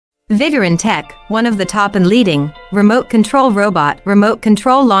Vigorun Tech, one of the top and leading remote control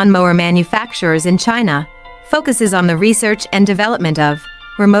lawnmower manufacturers in China, focuses on the research and development of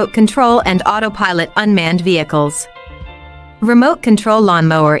remote control and autopilot unmanned vehicles. Remote control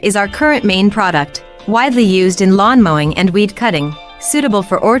lawnmower is our current main product, widely used in lawn mowing and weed cutting, suitable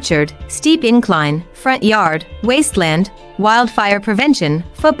for orchard, steep incline, front yard, wasteland, wildfire prevention,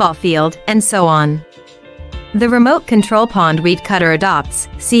 football field, and so on. The remote control pond weed cutter adopts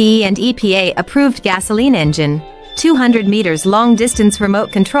CE and EPA approved gasoline engine, 200 meters long distance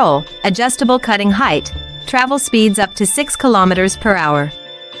remote control, adjustable cutting height, travel speeds up to 6 kilometers per hour.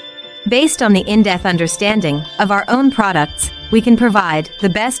 Based on the in-depth understanding of our own products, we can provide the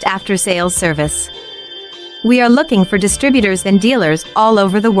best after-sales service. We are looking for distributors and dealers all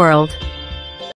over the world.